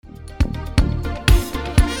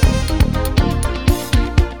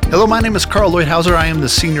Hello, my name is Carl Lloyd Hauser. I am the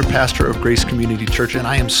senior pastor of Grace Community Church, and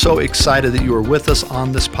I am so excited that you are with us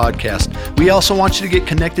on this podcast. We also want you to get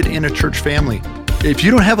connected in a church family. If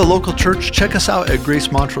you don't have a local church, check us out at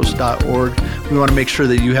gracemontrose.org. We want to make sure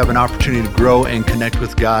that you have an opportunity to grow and connect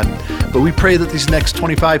with God. But we pray that these next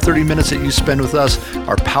 25, 30 minutes that you spend with us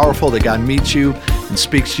are powerful, that God meets you and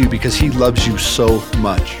speaks to you because He loves you so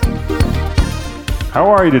much. How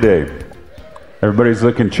are you today? Everybody's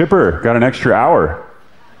looking chipper. Got an extra hour.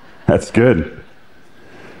 That's good.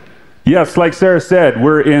 Yes, like Sarah said,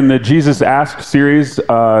 we're in the Jesus Ask series.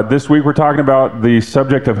 This week we're talking about the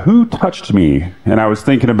subject of who touched me. And I was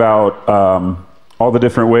thinking about all the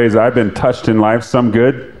different ways I've been touched in life, some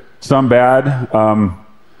good, some bad. I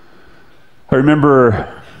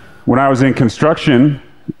remember when I was in construction,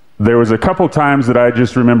 there was a couple times that I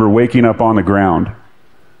just remember waking up on the ground.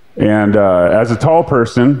 And as a tall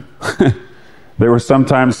person, there were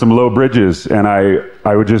sometimes some low bridges, and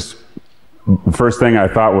I would just, the first thing I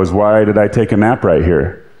thought was, why did I take a nap right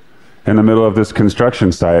here in the middle of this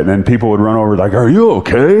construction site? And then people would run over like, are you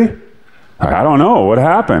okay? I don't know, what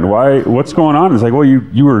happened? What's going on? It's like, well,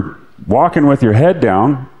 you were walking with your head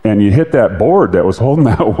down and you hit that board that was holding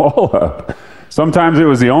that wall up. Sometimes it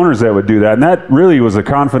was the owners that would do that, and that really was a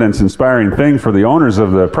confidence-inspiring thing for the owners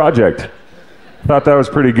of the project. I thought that was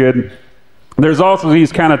pretty good. There's also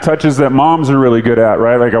these kind of touches that moms are really good at,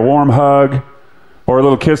 right? Like a warm hug or a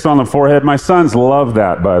little kiss on the forehead. My sons love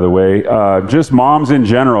that, by the way. Just moms in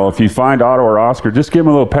general, if you find Otto or Oscar, just give them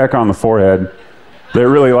a little peck on the forehead. They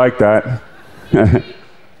really like that.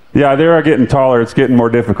 Yeah, they are getting taller. It's getting more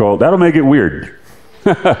difficult. That'll make it weird.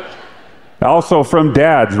 Also from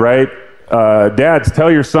dads, right? Dads,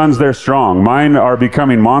 tell your sons they're strong. Mine are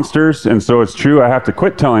becoming monsters, and so it's true. I have to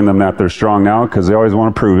quit telling them that they're strong now because they always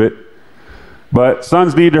want to prove it. But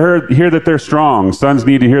sons need to hear that they're strong. Sons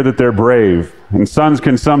need to hear that they're brave. And sons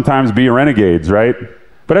can sometimes be renegades, right?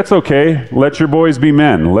 But that's okay. Let your boys be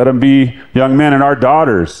men. Let them be young men. And our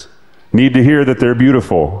daughters need to hear that they're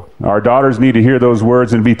beautiful. Our daughters need to hear those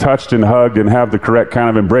words and be touched and hugged and have the correct kind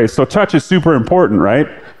of embrace. So touch is super important, right?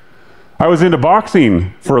 I was into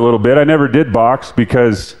boxing for a little bit. I never did box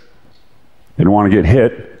because I didn't want to get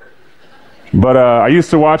hit. But I used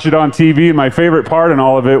to watch it on TV, and my favorite part in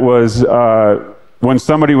all of it was when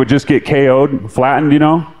somebody would just get KO'd, flattened,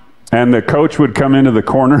 and the coach would come into the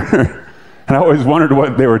corner. And I always wondered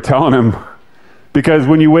what they were telling him, because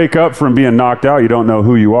when you wake up from being knocked out, you don't know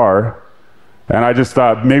who you are. And I just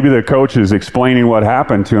thought maybe the coach is explaining what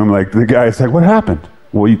happened to him. Like the guy's like, what happened?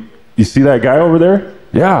 Well, you see that guy over there?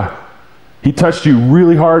 Yeah. He touched you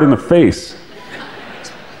really hard in the face.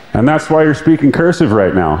 And that's why you're speaking cursive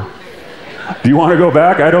right now. Do you want to go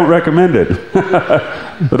back? I don't recommend it.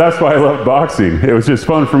 But that's why I loved boxing. It was just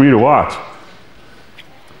fun for me to watch.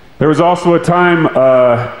 There was also a time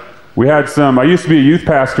I used to be a youth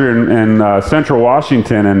pastor in Central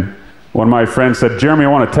Washington, and one of my friends said, Jeremy, I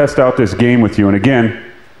want to test out this game with you. And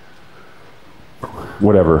again,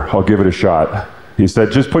 whatever, I'll give it a shot. He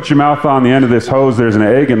said, just put your mouth on the end of this hose. There's an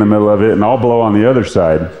egg in the middle of it, and I'll blow on the other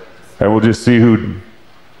side. And we'll just see who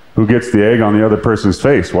gets the egg on the other person's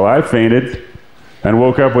face. Well, I fainted and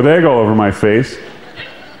woke up with egg all over my face,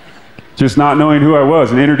 just not knowing who I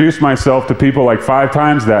was, and introduced myself to people like 5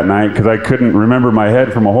 times that night because I couldn't remember my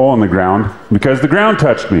head from a hole in the ground because the ground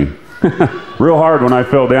touched me real hard when I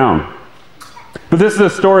fell down. But this is a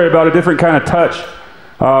story about a different kind of touch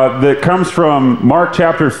that comes from Mark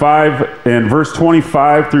chapter 5 and verse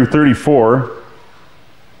 25 through 34.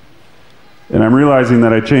 And I'm realizing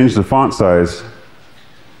that I changed the font size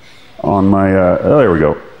on my, there we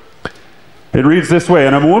go. It reads this way,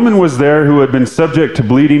 and a woman was there who had been subject to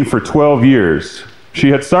bleeding for 12 years. She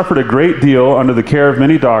had suffered a great deal under the care of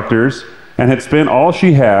many doctors and had spent all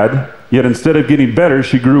she had, yet instead of getting better,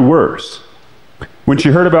 she grew worse. When she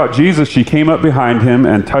heard about Jesus, she came up behind him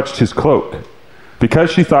and touched his cloak,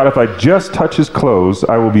 because she thought, if I just touch his clothes,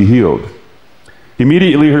 I will be healed.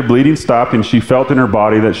 Immediately her bleeding stopped, and she felt in her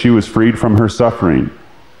body that she was freed from her suffering.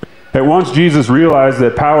 At once Jesus realized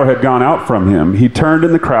that power had gone out from him. He turned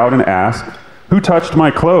in the crowd and asked, who touched my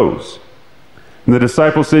clothes? And the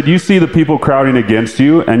disciples said, you see the people crowding against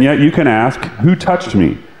you, and yet you can ask, who touched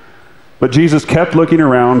me? But Jesus kept looking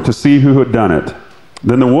around to see who had done it.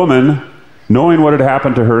 Then the woman, knowing what had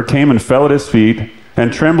happened to her, came and fell at his feet,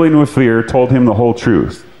 and trembling with fear, told him the whole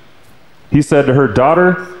truth. He said to her,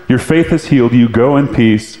 daughter, your faith has healed you. Go in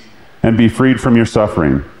peace and be freed from your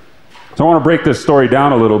suffering. So I want to break this story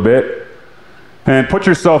down a little bit and put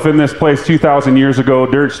yourself in this place 2,000 years ago,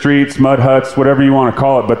 dirt streets, mud huts, whatever you want to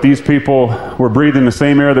call it. But these people were breathing the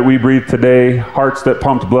same air that we breathe today, hearts that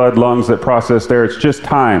pumped blood, lungs that processed air. It's just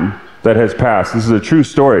time that has passed. This is a true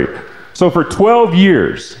story. So for 12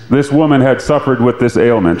 years, this woman had suffered with this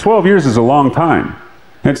ailment. 12 years is a long time.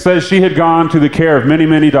 It says she had gone to the care of many,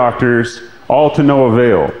 many doctors, all to no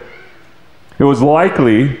avail. It was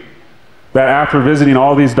likely that after visiting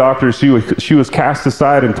all these doctors, she was cast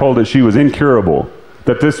aside and told that she was incurable,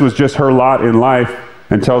 that this was just her lot in life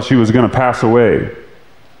until she was going to pass away.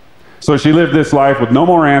 So she lived this life with no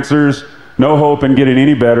more answers, no hope in getting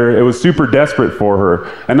any better. It was super desperate for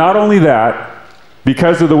her. And not only that,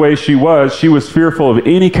 because of the way she was fearful of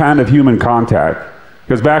any kind of human contact.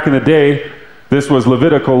 Because back in the day, this was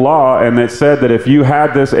Levitical law, and it said that if you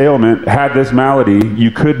had this ailment, had this malady, you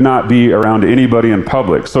could not be around anybody in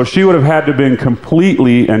public. So she would have had to have been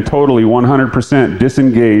completely and totally 100%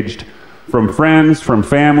 disengaged from friends, from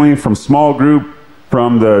family, from small group,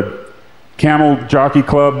 from the camel jockey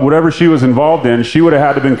club, whatever she was involved in. She would have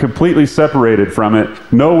had to have been completely separated from it.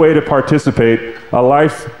 No way to participate. A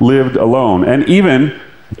life lived alone. And even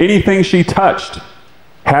anything she touched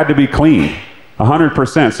had to be clean.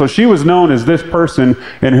 100%. So she was known as this person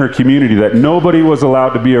in her community that nobody was allowed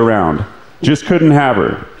to be around. Just couldn't have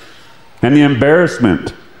her. And the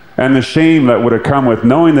embarrassment and the shame that would have come with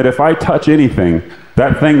knowing that if I touch anything,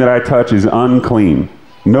 that thing that I touch is unclean.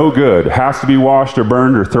 No good. Has to be washed or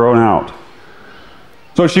burned or thrown out.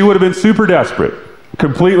 So she would have been super desperate,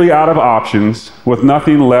 completely out of options, with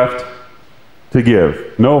nothing left to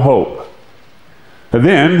give. No hope. And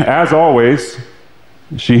then, as always,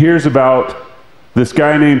 she hears about this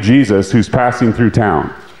guy named Jesus who's passing through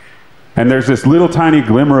town. And there's this little tiny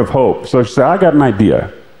glimmer of hope. So she said, I got an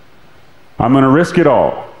idea. I'm going to risk it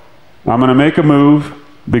all. I'm going to make a move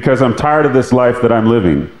because I'm tired of this life that I'm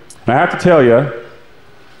living. And I have to tell you,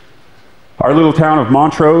 our little town of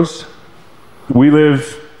Montrose, we live,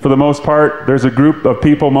 for the most part, there's a group of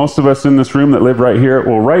people, most of us in this room that live right here.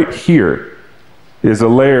 Well, right here is a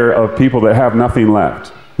layer of people that have nothing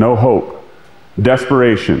left. No hope.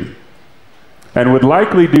 Desperation. And would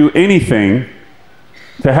likely do anything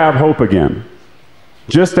to have hope again.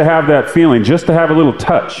 Just to have that feeling, just to have a little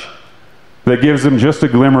touch that gives them just a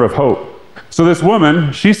glimmer of hope. So this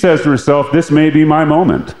woman, she says to herself, this may be my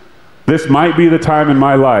moment. This might be the time in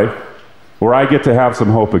my life where I get to have some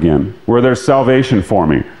hope again, where there's salvation for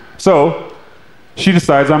me. So she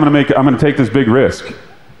decides, I'm going to take this big risk,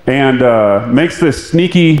 and makes this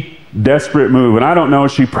sneaky, desperate move. And I don't know,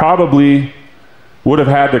 she probably would have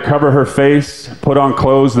had to cover her face, put on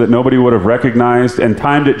clothes that nobody would have recognized, and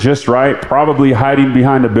timed it just right, probably hiding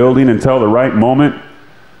behind a building until the right moment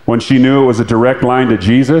when she knew it was a direct line to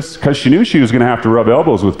Jesus, because she knew she was going to have to rub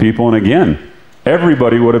elbows with people. And again,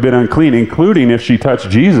 everybody would have been unclean, including if she touched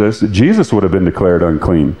Jesus, Jesus would have been declared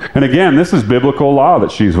unclean. And again, this is biblical law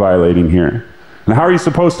that she's violating here. And how are you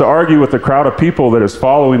supposed to argue with a crowd of people that is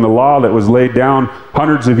following the law that was laid down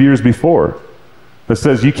hundreds of years before, that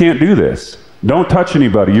says you can't do this? Don't touch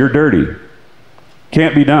anybody, you're dirty.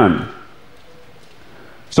 Can't be done.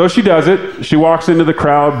 So she does it. She walks into the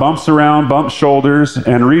crowd, bumps around, bumps shoulders,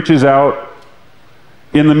 and reaches out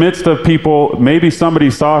in the midst of people. Maybe somebody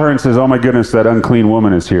saw her and says, oh my goodness, that unclean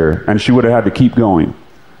woman is here. And she would have had to keep going.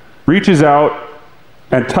 Reaches out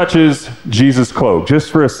and touches Jesus' cloak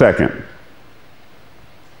just for a second.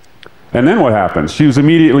 And then what happens? She was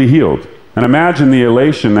immediately healed. And imagine the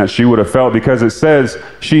elation that she would have felt, because it says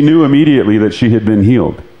she knew immediately that she had been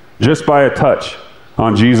healed just by a touch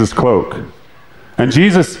on Jesus' cloak. And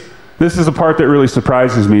Jesus, this is the part that really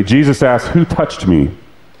surprises me. Jesus asked, who touched me?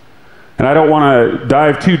 And I don't want to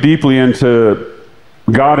dive too deeply into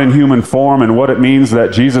God in human form and what it means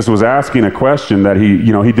that Jesus was asking a question that he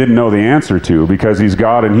didn't know the answer to, because he's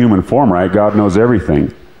God in human form, right? God knows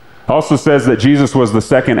everything. Also says that Jesus was the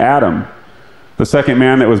second Adam, the second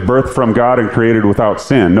man that was birthed from God and created without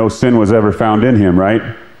sin. No sin was ever found in him, right?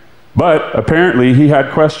 But apparently he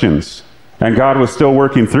had questions, and God was still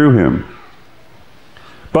working through him.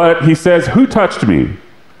 But he says, who touched me?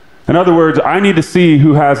 In other words, I need to see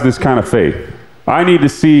who has this kind of faith. I need to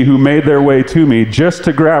see who made their way to me just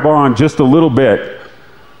to grab on just a little bit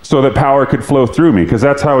so that power could flow through me, because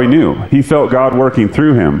that's how he knew. He felt God working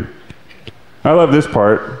through him. I love this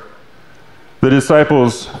part. The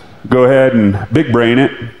disciples go ahead and big brain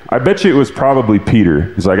it. I bet you it was probably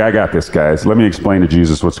Peter. He's like, I got this, guys. Let me explain to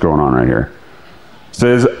Jesus what's going on right here.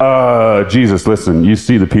 Says, Jesus, listen, you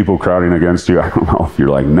see the people crowding against you. I don't know if you're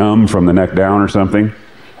like numb from the neck down or something.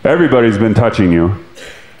 Everybody's been touching you.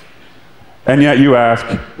 And yet you ask,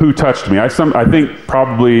 who touched me? I think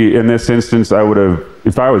probably in this instance I would have,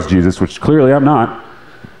 if I was Jesus, which clearly I'm not,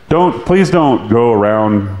 please don't go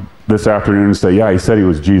around this afternoon and say, yeah, he said he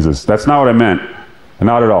was Jesus. That's not what I meant.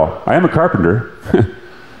 Not at all. I am a carpenter.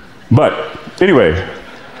 But anyway,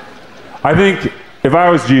 I think if I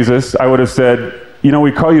was Jesus, I would have said, you know,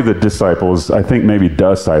 we call you the disciples. I think maybe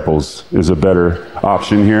disciples is a better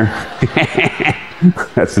option here.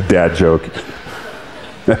 That's a dad joke.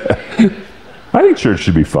 I think church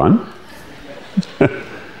should be fun.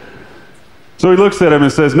 So he looks at him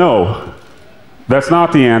and says, no, that's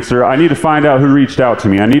not the answer. I need to find out who reached out to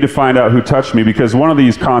me. I need to find out who touched me, because one of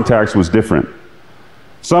these contacts was different.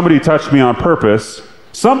 Somebody touched me on purpose.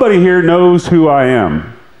 Somebody here knows who I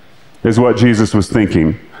am, is what Jesus was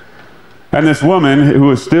thinking. And this woman who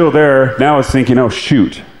was still there now is thinking, oh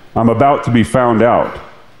shoot, I'm about to be found out.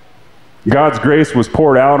 God's grace was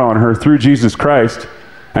poured out on her through Jesus Christ,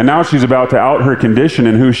 and now she's about to out her condition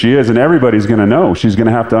and who she is, and everybody's going to know. She's going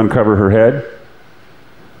to have to uncover her head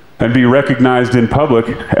and be recognized in public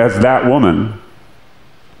as that woman.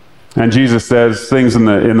 And Jesus says things in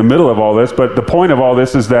the middle of all this, but the point of all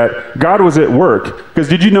this is that God was at work. Because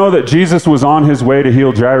did you know that Jesus was on his way to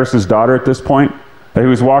heal Jairus' daughter at this point? That he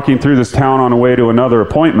was walking through this town on the way to another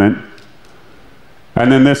appointment. And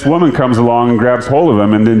then this woman comes along and grabs hold of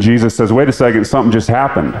him, and then Jesus says, wait a second, something just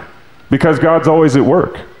happened. Because God's always at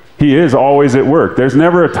work. He is always at work. There's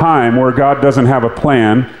never a time where God doesn't have a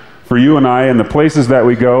plan for you and I, and the places that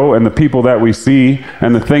we go, and the people that we see,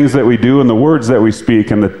 and the things that we do, and the words that we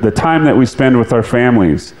speak, and the time that we spend with our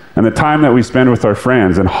families, and the time that we spend with our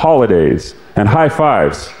friends, and holidays, and high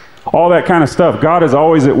fives, all that kind of stuff. God is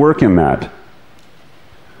always at work in that.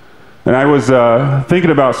 And I was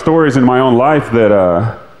thinking about stories in my own life that,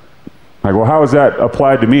 like, well, how is that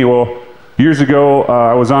applied to me? Well, years ago,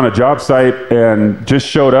 I was on a job site and just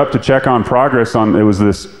showed up to check on progress on, it was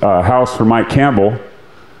this house for Mike Campbell.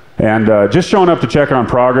 And just showing up to check on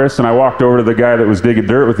progress, and I walked over to the guy that was digging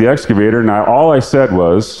dirt with the excavator, and all I said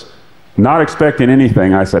was, not expecting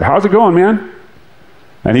anything, I said, how's it going, man?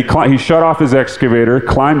 And he shut off his excavator,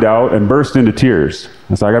 climbed out, and burst into tears.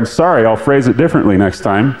 I was like, I'm sorry, I'll phrase it differently next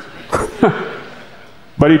time.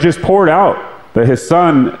 But he just poured out that his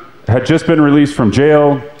son had just been released from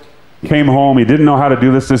jail, came home, he didn't know how to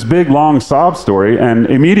do this big, long sob story, and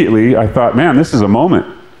immediately I thought, man, this is a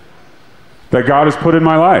moment that God has put in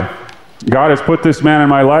my life. God has put this man in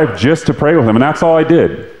my life just to pray with him, and that's all I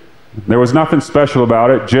did. There was nothing special about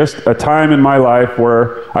it, just a time in my life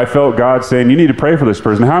where I felt God saying, you need to pray for this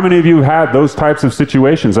person. How many of you have had those types of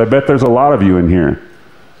situations? I bet there's a lot of you in here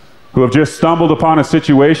who have just stumbled upon a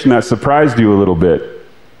situation that surprised you a little bit.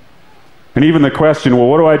 And even the question, well,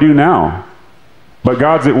 what do I do now? But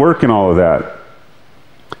God's at work in all of that.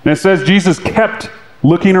 And it says Jesus kept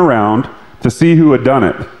looking around to see who had done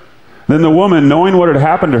it. Then the woman, knowing what had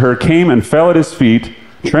happened to her, came and fell at his feet,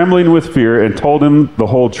 trembling with fear, and told him the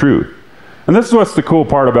whole truth. And this is what's the cool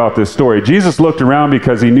part about this story. Jesus looked around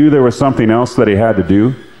because he knew there was something else that he had to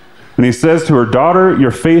do. And he says to her, daughter,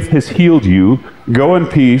 your faith has healed you. Go in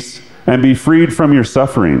peace and be freed from your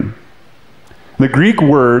suffering. The Greek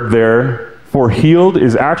word there for healed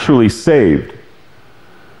is actually saved,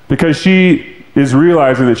 because she is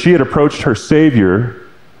realizing that she had approached her Savior,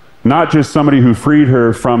 not just somebody who freed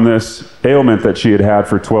her from this ailment that she had had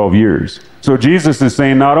for 12 years. So Jesus is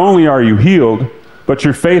saying, not only are you healed, but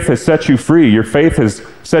your faith has set you free. Your faith has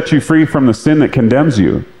set you free from the sin that condemns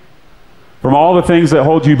you. From all the things that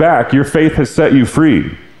hold you back, your faith has set you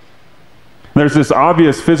free. There's this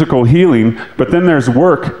obvious physical healing, but then there's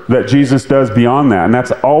work that Jesus does beyond that, and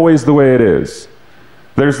that's always the way it is.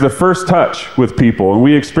 There's the first touch with people, and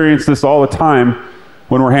we experience this all the time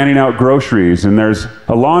when we're handing out groceries, and there's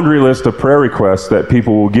a laundry list of prayer requests that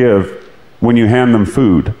people will give when you hand them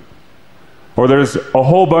food. Or there's a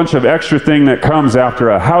whole bunch of extra thing that comes after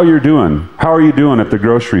a how you're doing, how are you doing at the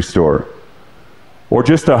grocery store? Or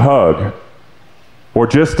just a hug. Or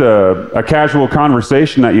just a casual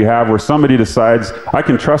conversation that you have where somebody decides, I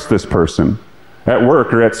can trust this person at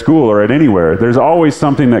work or at school or at anywhere. There's always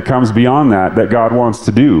something that comes beyond that God wants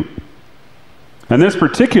to do. And this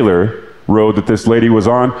particular road that this lady was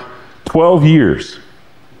on, 12 years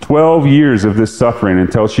of this suffering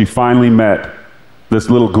until she finally met this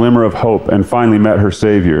little glimmer of hope and finally met her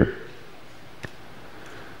Savior.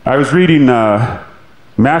 I was reading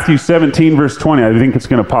Matthew 17, verse 20. I think it's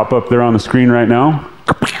going to pop up there on the screen right now.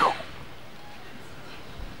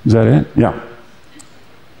 Is that it? Yeah.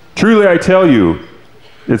 Truly I tell you,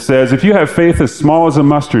 it says, if you have faith as small as a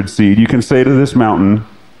mustard seed, you can say to this mountain,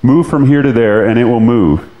 move from here to there, and it will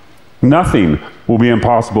move. Nothing will be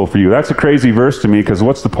impossible for you. That's a crazy verse to me, because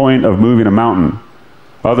what's the point of moving a mountain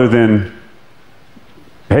other than,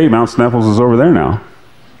 hey, Mount Sneffels is over there now.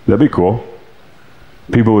 That'd be cool.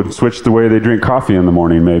 People would switch the way they drink coffee in the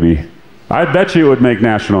morning, maybe. I bet you it would make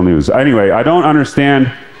national news. Anyway, I don't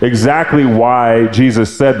understand exactly why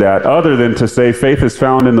Jesus said that, other than to say faith is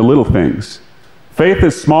found in the little things. Faith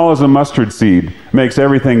as small as a mustard seed makes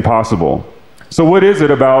everything possible. So what is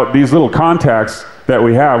it about these little contacts that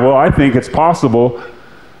we have? Well, I think it's possible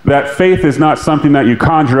that faith is not something that you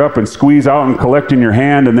conjure up and squeeze out and collect in your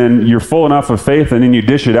hand, and then you're full enough of faith and then you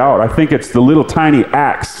dish it out. I think it's the little tiny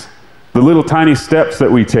acts, the little tiny steps that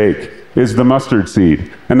we take is the mustard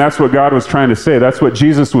seed. And that's what God was trying to say. That's what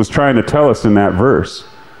Jesus was trying to tell us in that verse,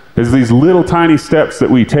 is these little tiny steps that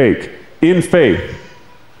we take in faith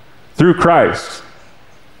through Christ,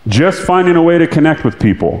 just finding a way to connect with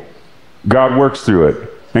people. God works through it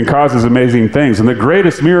and causes amazing things. And the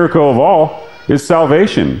greatest miracle of all is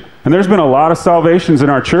salvation. And there's been a lot of salvations in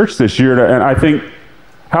our church this year, and I think,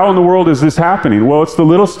 how in the world is this happening? Well, it's the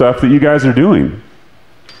little stuff that you guys are doing.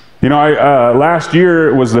 You know, last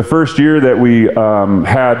year was the first year that we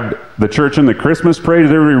had the church in the Christmas parade.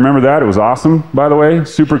 Does everybody remember that? It was awesome, by the way.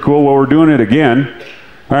 Super cool. Well, we're doing it again.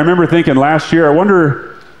 I remember thinking last year, I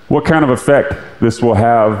wonder what kind of effect this will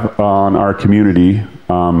have on our community,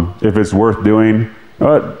 if it's worth doing.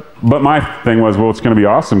 But my thing was, well, it's going to be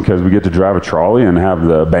awesome because we get to drive a trolley and have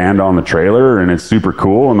the band on the trailer, and it's super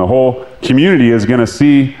cool. And the whole community is going to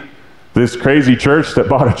see this crazy church that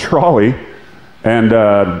bought a trolley and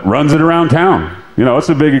runs it around town. You know, it's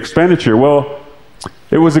a big expenditure. Well,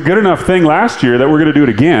 it was a good enough thing last year that we're going to do it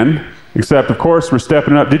again, except, of course, we're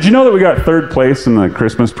stepping it up. Did you know that we got third place in the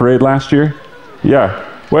Christmas parade last year? Yeah.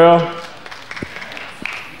 Well,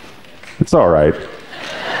 it's all right.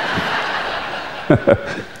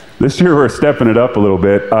 This year we're stepping it up a little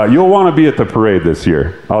bit. You'll want to be at the parade this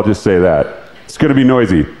year. I'll just say that. It's going to be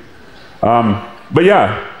noisy. But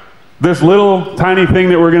yeah, this little tiny thing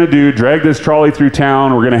that we're going to do, drag this trolley through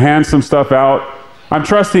town, we're going to hand some stuff out. I'm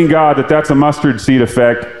trusting God that that's a mustard seed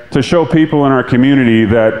effect to show people in our community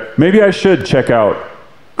that maybe I should check out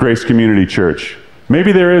Grace Community Church.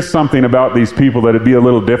 Maybe there is something about these people that would be a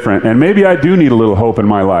little different, and maybe I do need a little hope in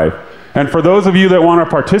my life. And for those of you that want to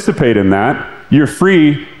participate in that, you're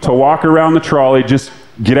free to walk around the trolley. Just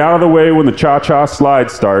get out of the way when the cha-cha slide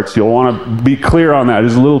starts. You'll want to be clear on that.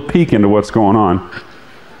 There's a little peek into what's going on.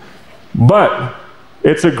 But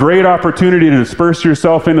it's a great opportunity to disperse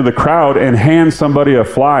yourself into the crowd and hand somebody a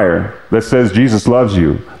flyer that says Jesus loves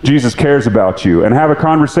you, Jesus cares about you, and have a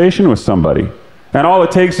conversation with somebody. And all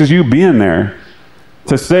it takes is you being there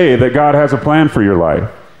to say that God has a plan for your life,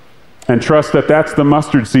 and trust that that's the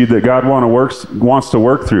mustard seed that God wants to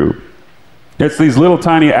work through. It's these little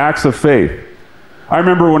tiny acts of faith. I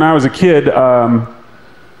remember when I was a kid, I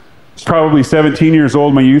was probably 17 years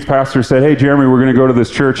old, my youth pastor said, "Hey, Jeremy, we're going to go to this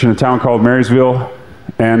church in a town called Marysville,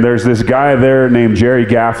 and there's this guy there named Jerry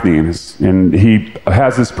Gaffney, and he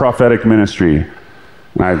has this prophetic ministry."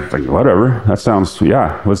 And I think, whatever, that sounds,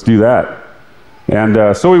 yeah, let's do that.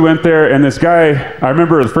 And so we went there, and this guy, I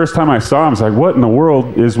remember the first time I saw him, I was like, what in the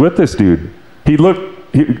world is with this dude?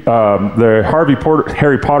 The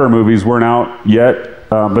Harry Potter movies weren't out yet,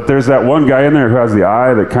 but there's that one guy in there who has the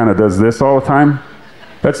eye that kind of does this all the time.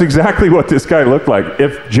 That's exactly what this guy looked like.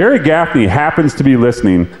 If Jerry Gaffney happens to be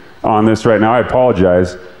listening on this right now, I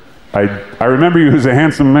apologize. I remember you as a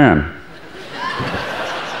handsome man.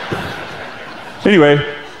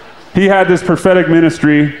 Anyway, he had this prophetic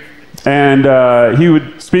ministry, and he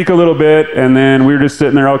would speak a little bit, and then we were just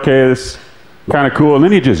sitting there, okay, this kind of cool, and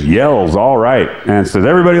then he just yells, "All right," and says,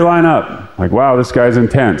 "Everybody line up." Like, wow, this guy's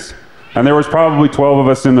intense. And there was probably 12 of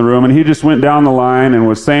us in the room, and he just went down the line and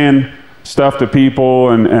was saying stuff to people,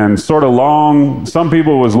 and sort of long, some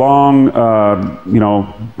people was long,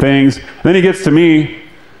 things. Then he gets to me,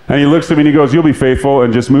 and he looks at me and he goes, "You'll be faithful,"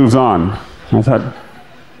 and just moves on. I thought,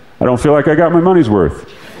 I don't feel like I got my money's worth.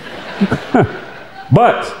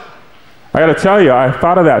 But I got to tell you, I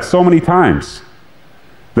thought of that so many times,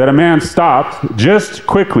 that a man stopped, just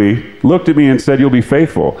quickly looked at me and said, "You'll be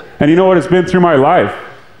faithful." And you know what? It's been through my life.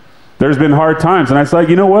 There's been hard times, and I was like,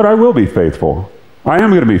 you know what? I will be faithful. I am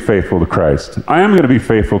going to be faithful to Christ. I am going to be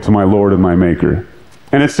faithful to my Lord and my Maker.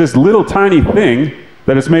 And it's this little tiny thing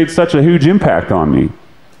that has made such a huge impact on me.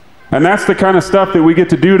 And that's the kind of stuff that we get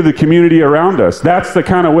to do to the community around us. That's the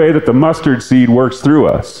kind of way that the mustard seed works through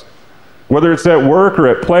us. Whether it's at work or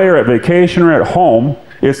at play or at vacation or at home,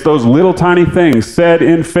 it's those little tiny things said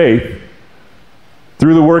in faith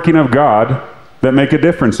through the working of God that make a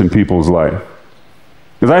difference in people's life.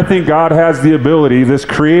 Because I think God has the ability, this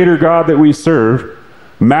creator God that we serve,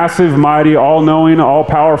 massive, mighty, all-knowing,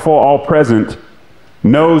 all-powerful, all-present,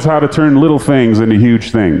 knows how to turn little things into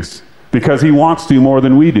huge things. Because he wants to more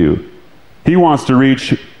than we do. He wants to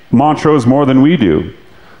reach Montrose more than we do.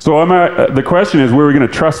 So the question is, we're going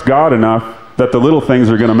to trust God enough that the little things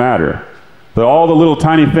are going to matter. that all the little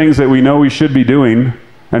tiny things that we know we should be doing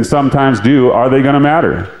and sometimes do, are they going to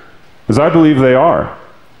matter? Because I believe they are.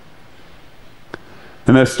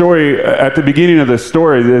 In the story, at the beginning of this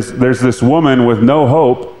story, there's this woman with no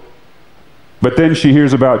hope, but then she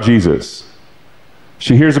hears about Jesus.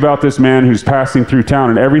 She hears about this man who's passing through town,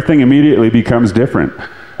 and everything immediately becomes different.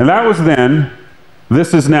 And that was then,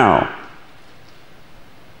 this is now.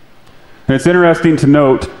 And it's interesting to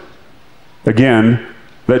note, again,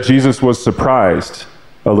 that Jesus was surprised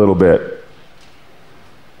a little bit.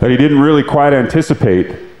 That he didn't really quite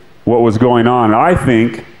anticipate what was going on. I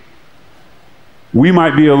think we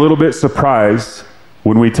might be a little bit surprised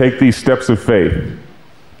when we take these steps of faith.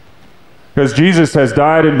 Because Jesus has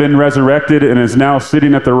died and been resurrected and is now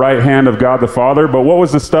sitting at the right hand of God the Father. But what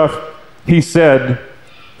was the stuff he said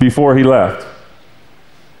before he left?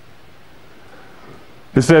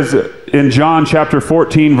 It says in John chapter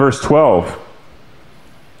 14, verse 12,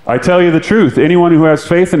 I tell you the truth, anyone who has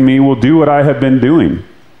faith in me will do what I have been doing.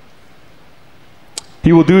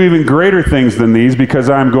 He will do even greater things than these because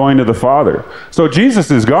I am going to the Father. So Jesus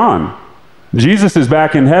is gone. Jesus is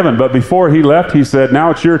back in heaven. But before he left, he said, now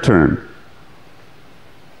it's your turn.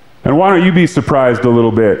 And why don't you be surprised a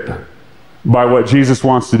little bit by what Jesus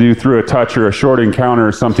wants to do through a touch or a short encounter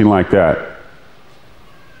or something like that?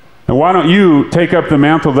 And why don't you take up the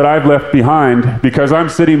mantle that I've left behind, because I'm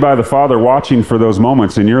sitting by the Father watching for those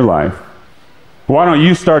moments in your life? Why don't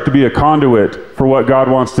you start to be a conduit for what God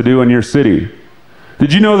wants to do in your city?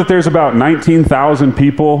 Did you know that there's about 19,000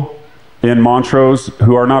 people in Montrose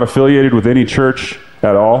who are not affiliated with any church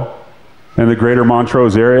at all in the greater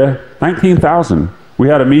Montrose area? 19,000. We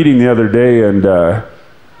had a meeting the other day, and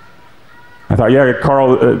I thought, yeah,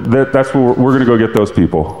 Carl, that's where we're going to go get those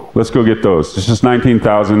people. Let's go get those. It's just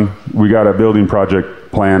 19,000. We got a building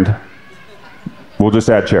project planned. We'll just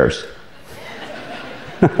add chairs.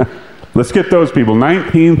 Let's get those people.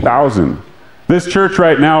 19,000. This church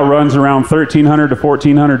right now runs around 1,300 to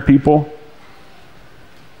 1,400 people.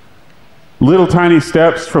 Little tiny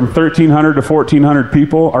steps from 1,300 to 1,400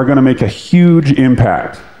 people are going to make a huge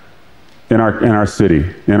impact in our city,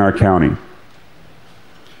 in our county.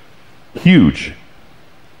 Huge.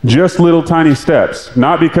 Just little tiny steps.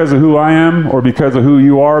 Not because of who I am or because of who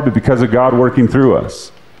you are, but because of God working through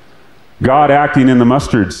us. God acting in the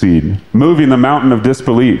mustard seed, moving the mountain of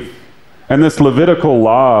disbelief. And this Levitical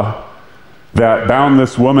law that bound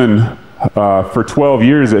this woman for 12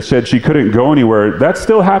 years, that said she couldn't go anywhere, that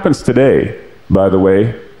still happens today, by the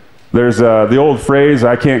way. There's the old phrase,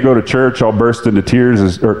 I can't go to church, I'll burst into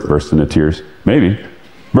tears, burst into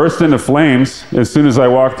flames as soon as I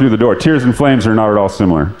walk through the door. Tears and flames are not at all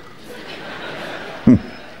similar.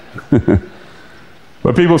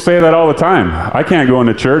 But people say that all the time. I can't go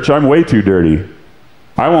into church, I'm way too dirty.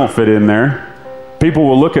 I won't fit in there. People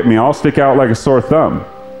will look at me, I'll stick out like a sore thumb.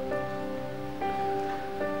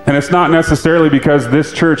 And it's not necessarily because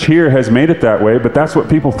this church here has made it that way, but that's what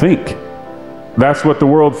people think. That's what the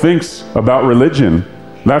world thinks about religion.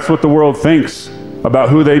 That's what the world thinks about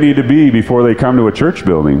who they need to be before they come to a church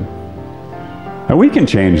building. And we can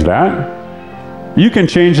change that. You can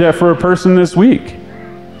change that for a person this week.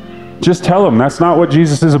 Just tell them that's not what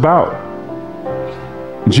Jesus is about.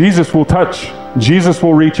 Jesus will touch. Jesus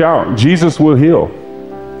will reach out. Jesus will heal.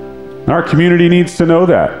 Our community needs to know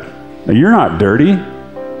that. You're not dirty.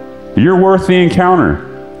 You're worth the encounter.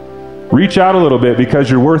 Reach out a little bit because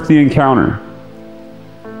you're worth the encounter.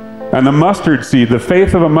 And the mustard seed, the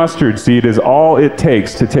faith of a mustard seed, is all it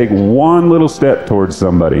takes to take one little step towards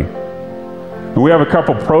somebody. And we have a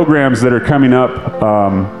couple programs that are coming up.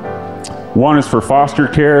 One is for foster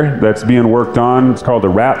care that's being worked on. It's called the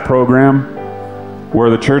RAP program, where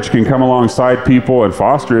the church can come alongside people and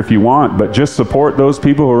foster if you want, but just support those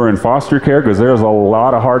people who are in foster care, because there's a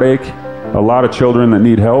lot of heartache, a lot of children that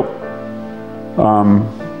need help.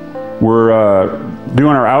 We're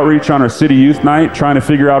doing our outreach on our city youth night, trying to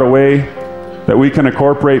figure out a way that we can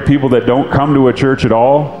incorporate people that don't come to a church at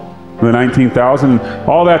all, the 19,000.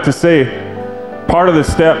 All that to say, part of the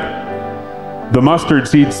step, the mustard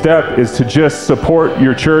seed step, is to just support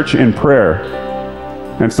your church in prayer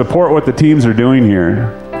and support what the teams are doing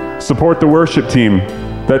here. Support the worship team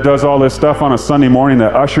that does all this stuff on a Sunday morning,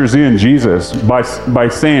 that ushers in Jesus by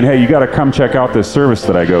saying, hey, you got to come check out this service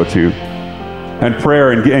that I go to. And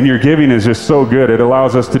prayer and your giving is just so good. It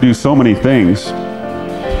allows us to do so many things.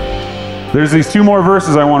 There's these two more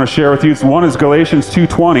verses I want to share with you. One is Galatians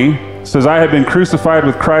 2:20. It says, I have been crucified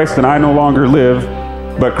with Christ, and I no longer live,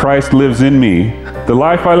 but Christ lives in me. The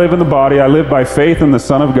life I live in the body, I live by faith in the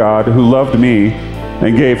Son of God, who loved me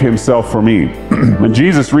and gave himself for me. And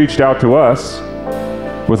Jesus reached out to us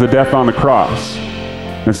with a death on the cross.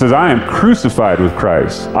 It says, I am crucified with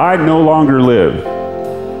Christ. I no longer live.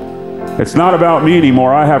 It's not about me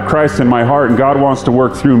anymore. I have Christ in my heart, and God wants to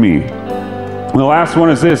work through me. And the last one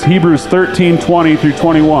is this, Hebrews 13:20 through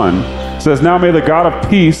 21 says, now may the God of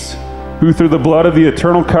peace, who through the blood of the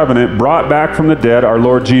eternal covenant brought back from the dead our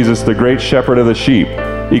Lord Jesus, the great shepherd of the sheep,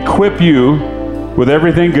 equip you with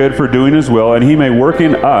everything good for doing his will, and he may work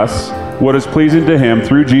in us what is pleasing to him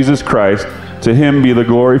through Jesus Christ. To him be the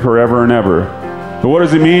glory forever and ever. But what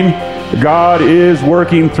does it mean? God is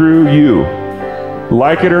working through you.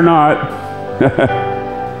 Like it or not,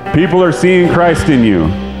 people are seeing Christ in you.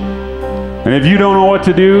 And if you don't know what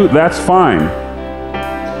to do, that's fine.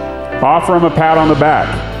 Offer them a pat on the back.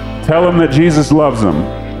 Tell them that Jesus loves them.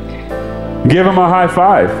 Give them a high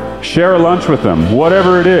five. Share a lunch with them.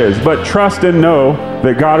 Whatever it is. But trust and know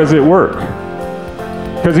that God is at work.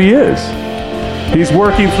 Because he is. He's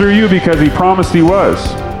working through you because he promised he was.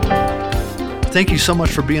 Thank you so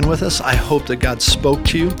much for being with us. I hope that God spoke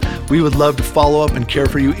to you. We would love to follow up and care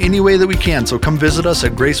for you any way that we can. So come visit us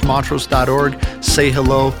at gracemontrose.org. Say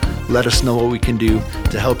hello. Let us know what we can do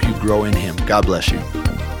to help you grow in him. God bless you.